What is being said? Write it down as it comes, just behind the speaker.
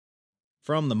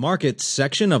From the markets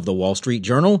section of the Wall Street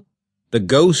Journal, The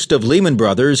Ghost of Lehman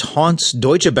Brothers Haunts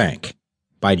Deutsche Bank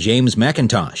by James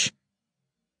Mackintosh.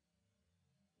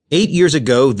 8 years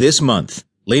ago this month,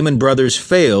 Lehman Brothers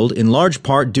failed in large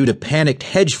part due to panicked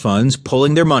hedge funds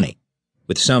pulling their money.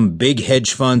 With some big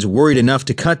hedge funds worried enough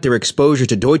to cut their exposure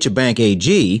to Deutsche Bank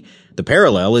AG, the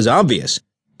parallel is obvious,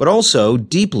 but also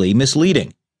deeply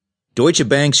misleading. Deutsche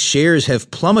Bank's shares have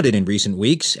plummeted in recent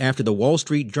weeks after the Wall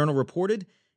Street Journal reported